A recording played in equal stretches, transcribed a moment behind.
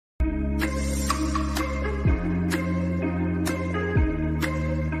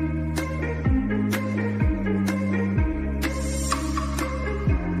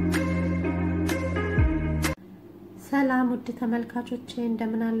ውድ ተመልካቾቼ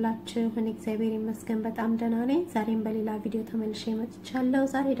እንደምን አላችሁ? እኔ እግዚአብሔር ይመስገን በጣም ደህና ነኝ። ዛሬም በሌላ ቪዲዮ ተመልሼ መጥቻለሁ።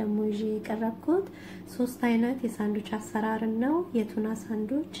 ዛሬ ደግሞ ይዤ የቀረብኩት 3 አይነት የሳንዱች አሰራር ነው። የቱና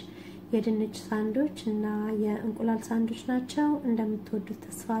ሳንዱች፣ የድንች ሳንዱች እና የእንቁላል ሳንዱች ናቸው። እንደምትወዱት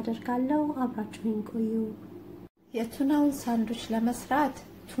ተስፋ አደርጋለሁ። አብራችሁኝ ቆዩ። የቱናውን ሳንዱች ለመስራት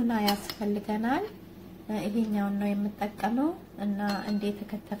ቱና ያስፈልገናል። ይሄኛውን ነው የምጠቀመው እና እንዴት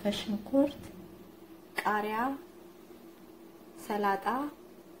የተከተፈ ሽንኩርት፣ ቃሪያ፣ ሰላጣ፣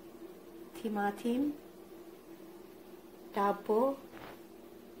 ቲማቲም፣ ዳቦ፣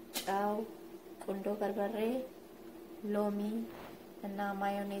 ጨው፣ ቁንዶ በርበሬ፣ ሎሚ እና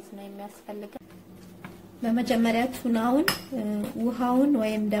ማዮኔዝ ነው የሚያስፈልገው። በመጀመሪያ ቱናውን ውሃውን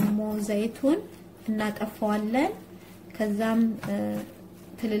ወይም ደግሞ ዘይቱን እናጠፋዋለን። ከዛም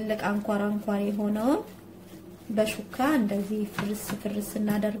ትልልቅ አንኳር የሆነው በሹካ እንደዚህ ፍርስ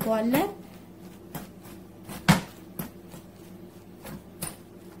እናደርገዋለን።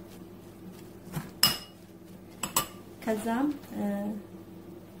 ከዛም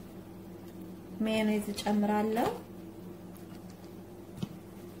ማዮኔዝ ጨምራለሁ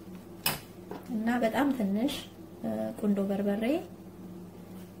እና በጣም ትንሽ ቁንዶ በርበሬ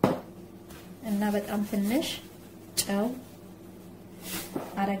እና በጣም ትንሽ ጨው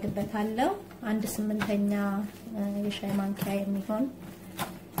አረግበታለሁ። 1/8 የሻይ ማንኪያ የሚሆን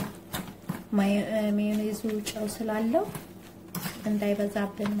ማዮኔዙ ጨው ስላለው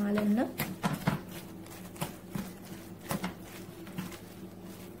እንዳይበዛብን ማለት ነው።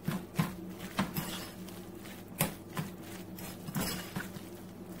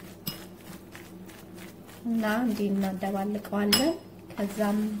 እና እንዲህ እናደባልቀዋለን።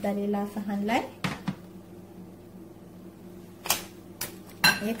 ከዛም በሌላ ሳህን ላይ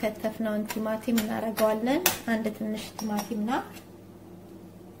የከተፍነውን ቲማቲም እናደርገዋለን። አንድ ትንሽ ቲማቲምና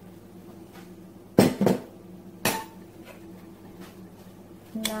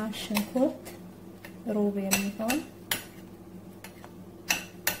ሽንኩርት ሩብ የሚሆን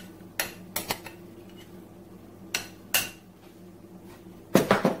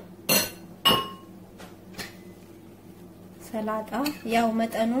ሰላጣ ያው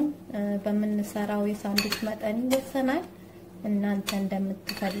መጠኑን በመንሰራው የሳንዱች መጠን ይወሰናል። እናንተ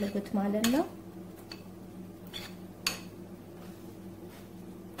እንደምትፈልጉት ማለት ነው።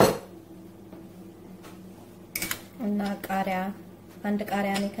 እና ቃሪያ አንድ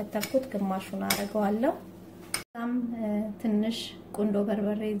ቃሪያ ነው ከተፍኩት፣ ግማሹን አረጋለሁ። በጣም ትንሽ ቁንዶ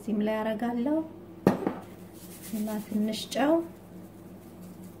በርበሬ እዚህም ላይ አረጋለሁ እና ትንሽ ጨው።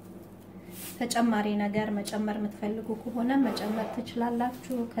 ተጨማሪ ነገር መጨመር የምትፈልጉ ከሆነ መጨመር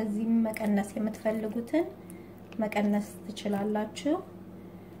ትችላላችሁ። ከዚህም መቀነስ የምትፈልጉትን መቀነስ ትችላላችሁ።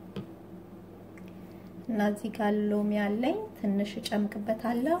 እና እዚህ ጋር ሎሚ ያለኝ ትንሽ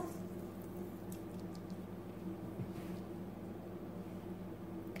ጨምቅበታለሁ።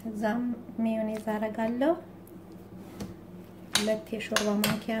 ከዛም ማዮኔዝ አረጋለሁ። 2 የሾርባ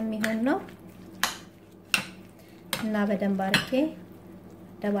ማንኪያ የሚሆን ነው እና በደንብ አርጌ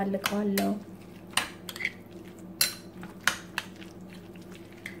ደባልቀዋለሁ።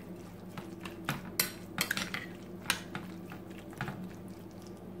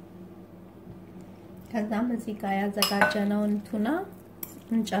 ከዛም እዚህ ጋር ያዘጋጀነውን ቱና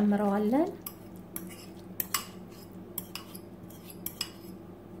እንጨምረዋለን።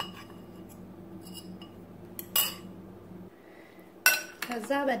 ከዛ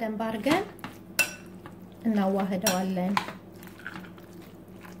በደንብ አርገን እናዋህደዋለን።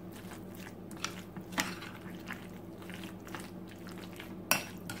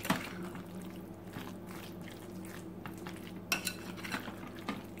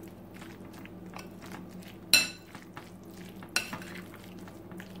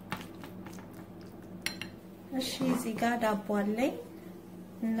 እሺ እዚህ ጋር ዳቦ አለኝ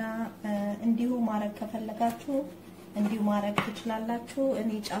እና እንዲሁ ማረግ ከፈለጋችሁ እንዲሁ ማረግ ትችላላችሁ። እኔ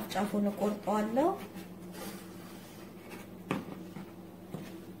ጫፉን ቆርጠዋለሁ።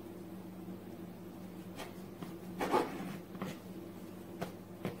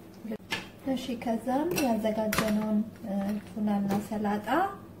 እሺ ከዛም ያዘጋጀነውን ቱናና ሰላጣ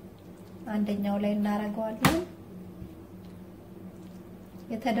አንደኛው ላይ እናረጋዋለን።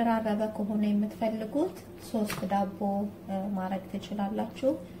 የተደራረበ ከሆነ የምትፈልጉት 3 ዳቦ ማረግ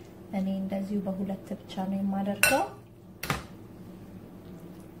ትችላላችሁ። እኔ እንደዚሁ በሁለት ብቻ ነው የማደርገው።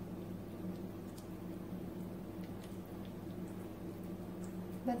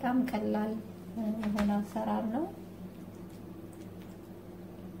 በጣም ቀላል የሆነ አሰራር ነው።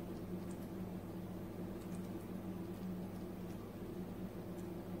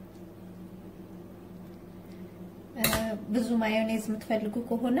 ብዙ ማዮኔዝ የምትፈልጉ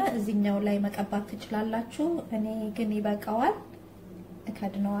ከሆነ እዚህኛው ላይ መቀባት ትችላላችሁ እኔ ግን ይበቃዋል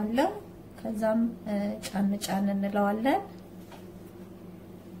እከድነዋለሁ ከዛም ጫን እንለዋለን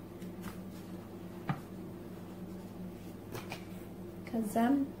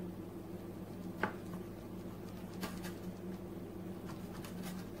ከዛም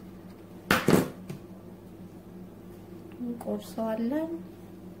እንቆርሰዋለን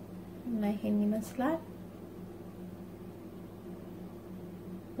እና ይሄን ይመስላል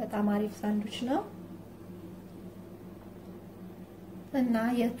በጣም አሪፍ ሳንዱች ነው እና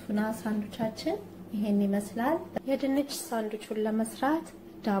የቱና ሳንዱቻችን ይሄን ይመስላል የድንች ሳንዱቹን ለመስራት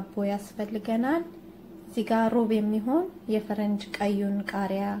ዳቦ ያስፈልገናል እዚህ ጋር ሩብ የሚሆን የፈረንጅ ቀዩን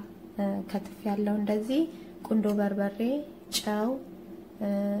ቃሪያ ከትፍ ያለው እንደዚህ ቁንዶ በርበሬ ጨው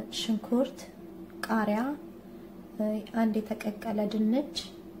ሽንኩርት ቃሪያ አንድ የተቀቀለ ድንች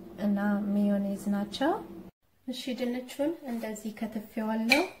እና ማዮኔዝ ናቸው እሺ ድንቹን እንደዚህ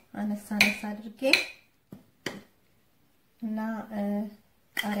ከትፌዋለሁ አነሳ አድርጌ እና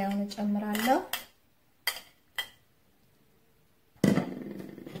ቃሪያውን ጨምራለሁ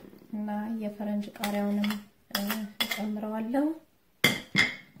እና የፈረንጅ ቃሪያውንም ጨምራለሁ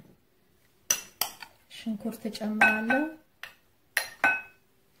ሽንኩርት ጨምራለሁ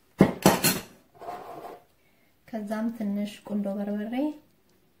ከዛም ትንሽ ቁንዶ በርበሬ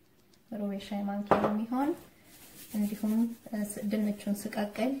ሩብ ሻይ ማንኪያ የሚሆን እንዲሁም ድንቹን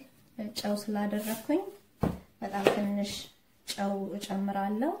ስቀቅል ጨው ስላደረኩኝ በጣም ትንሽ ጨው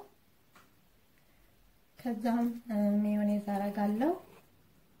ጨምራለሁ ከዛም ማዮኔዝ አረጋለሁ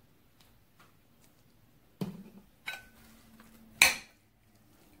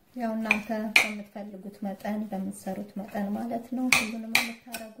ያው እናንተ የምትፈልጉት መጠን በመሰሩት መጠን ማለት ነው ሁሉንም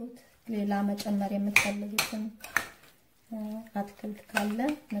አልታረጉት ሌላ መጨመር የምትፈልጉትን አትክልት ካለ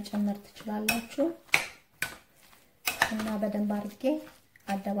መጨመር ትችላላችሁ እና በደንብ አድርጌ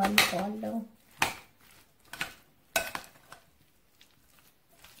አደባልቀዋለሁ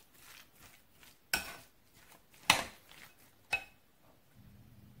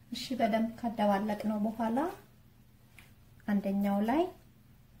እሺ በደንብ ካደባለቅነው በኋላ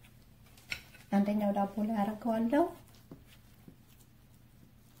አንደኛው ዳቦ ላይ አረጋዋለሁ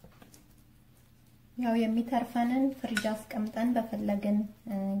ያው የሚተርፈንን ፍሪጅ አስቀምጠን በፈለግን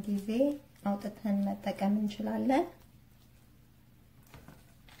ጊዜ አውጥተን መጠቀም እንችላለን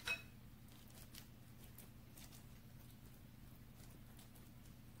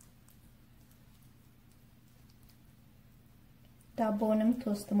ዳቦንም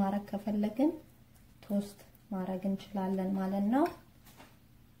ቶስት ማረግ ከፈለግን ቶስት ማረግ እንችላለን ማለት ነው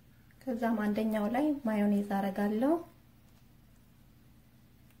ከዛም አንደኛው ላይ ማዮኔዝ አረጋለሁ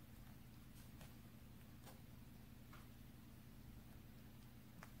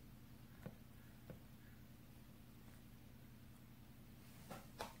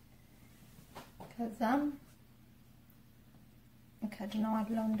ከዛም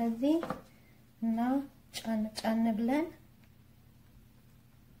ከድነዋለሁ እንደዚህ እና ጫን ብለን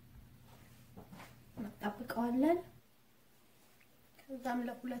እንጠብቀዋለን ከዛም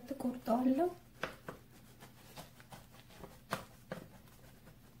ለሁለት ቆርጠዋለሁ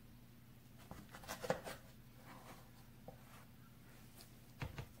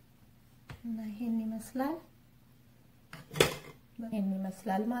እና ይሄን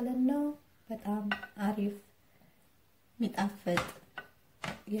ይመስላል ማለት ነው በጣም አሪፍ ሚጣፍጥ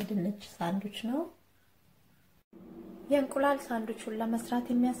የድንች ሳንዱች ነው የእንቁላል ሳንዱቹን ለመስራት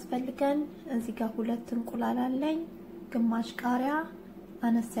የሚያስፈልገን እዚህ ጋር ሁለት እንቁላል አለኝ ግማሽ ቃሪያ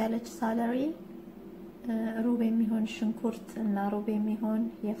አነስ ያለች ሳለሪ ሩብ የሚሆን ሽንኩርት እና ሩብ የሚሆን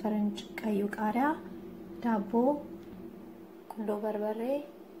የፈረንጅ ቀዩ ቃሪያ ዳቦ ቁንዶ በርበሬ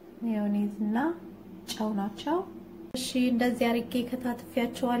ማዮኔዝ እና ጨው ናቸው እሺ እንደዚህ አርጌ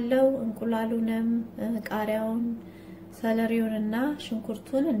ከታትፊያቸዋለሁ እንቁላሉንም ቃሪያውን ሰለሪውንና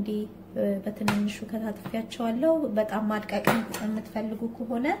ሽንኩርቱን እንዲ በትንንሹ ከታትፊያቸዋለሁ በጣም ማድቀቅ የምትፈልጉ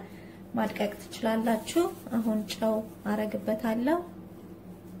ከሆነ ማድቀቅ ትችላላችሁ አሁን ጨው አረግበታለሁ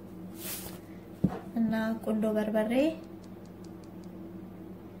እና ቁንዶ በርበሬ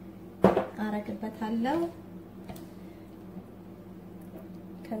አረግበታለሁ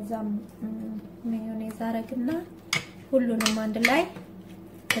ከዛም ማዮኔዝ አረግና ሁሉንም አንድ ላይ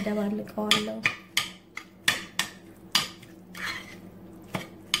ተደባልቀዋለሁ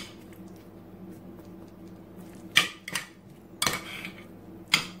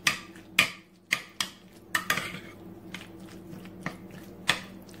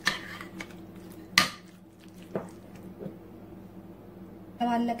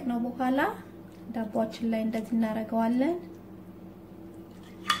ተባለቅነው በኋላ ዳቦአችን ላይ እንደዚህ እናረጋዋለን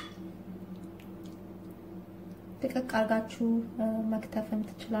ደቀቅ አርጋችሁ መክተፍም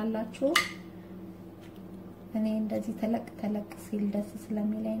ትችላላችሁ እኔ እንደዚህ ተለቅ ሲል ደስ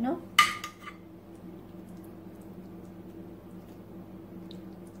ስለሚለኝ ነው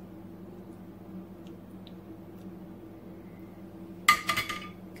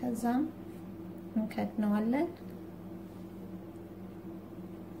ከዛም እንከድነዋለን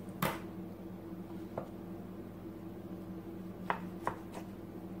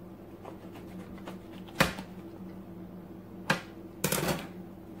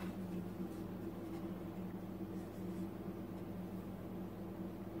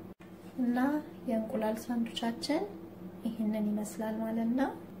እና የእንቁላል ሳንዱቻችን ይሄንን ይመስላል ማለት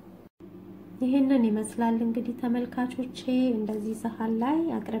ነው ይሄንን ይመስላል እንግዲህ ተመልካቾቼ እንደዚህ ሰሃን ላይ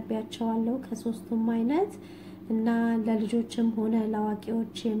አቅርቤያቸዋለሁ ከሶስቱም አይነት እና ለልጆችም ሆነ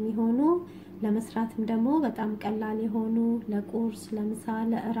ለአዋቂዎች የሚሆኑ ለመስራትም ደግሞ በጣም ቀላል የሆኑ ለቁርስ ለምሳ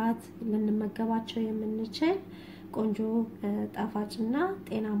ለእራት ልንመገባቸው የምንችል ቆንጆ ጣፋጭና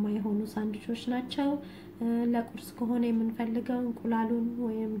ጤናማ የሆኑ ሳንዱቾች ናቸው ለቁርስ ከሆነ የምንፈልገው እንቁላሉን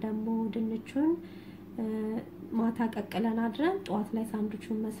ወይም ደግሞ ድንቹን ማታ ቀቅለን አድረን ጧት ላይ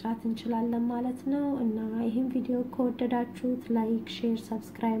ሳንዱቹን መስራት እንችላለን ማለት ነው እና ይሄን ቪዲዮ ከወደዳችሁት ላይክ ሼር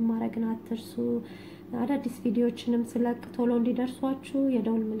ሰብስክራይብ ማድረግን አትርሱ አዳዲስ ቪዲዮዎችንም ስለቅ ቶሎ እንዲደርሷችሁ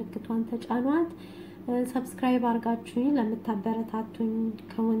የደውል ምልክቷን ተጫኗት ሰብስክራይብ አርጋችሁኝ ለምታበረታቱኝ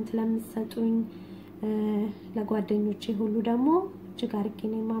ኮሜንት ለምትሰጡኝ ለጓደኞቼ ሁሉ ደግሞ እጅግ አርጌ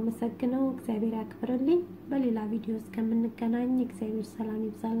ነው ማመሰግነው እግዚአብሔር ያክብርልኝ በሌላ ቪዲዮ እስከምንገናኝ እግዚአብሔር ሰላም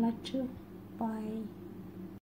ይብዛላችሁ ባይ